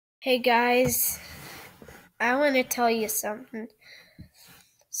Hey guys, I want to tell you something.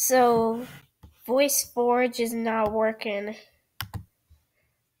 So, voiceforge is not working.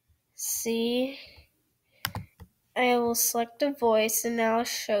 See? I will select a voice and I'll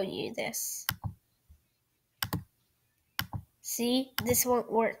show you this. See? This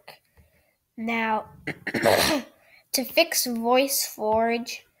won't work. Now, to fix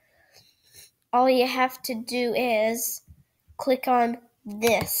voiceforge, all you have to do is click on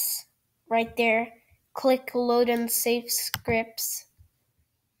this right there. Click load unsafe scripts.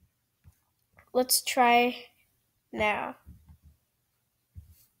 Let's try now.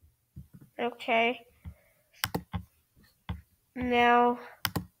 Okay. Now,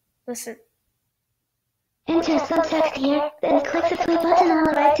 listen. Enter some text here, then click the play button on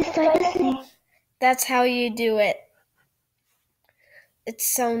the right to start listening. That's how you do it.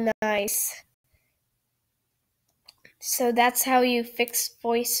 It's so nice. So that's how you fix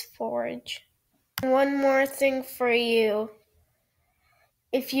voiceforge. One more thing for you.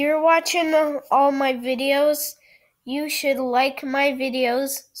 If you're watching all my videos, you should like my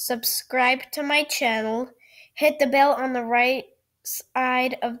videos, subscribe to my channel, hit the bell on the right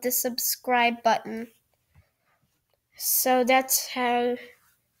side of the subscribe button. So that's how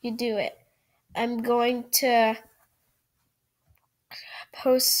you do it. I'm going to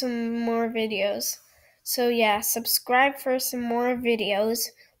post some more videos. So yeah, subscribe for some more videos.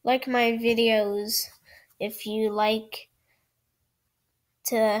 Like my videos if you like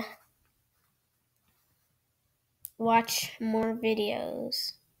to watch more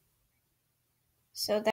videos. So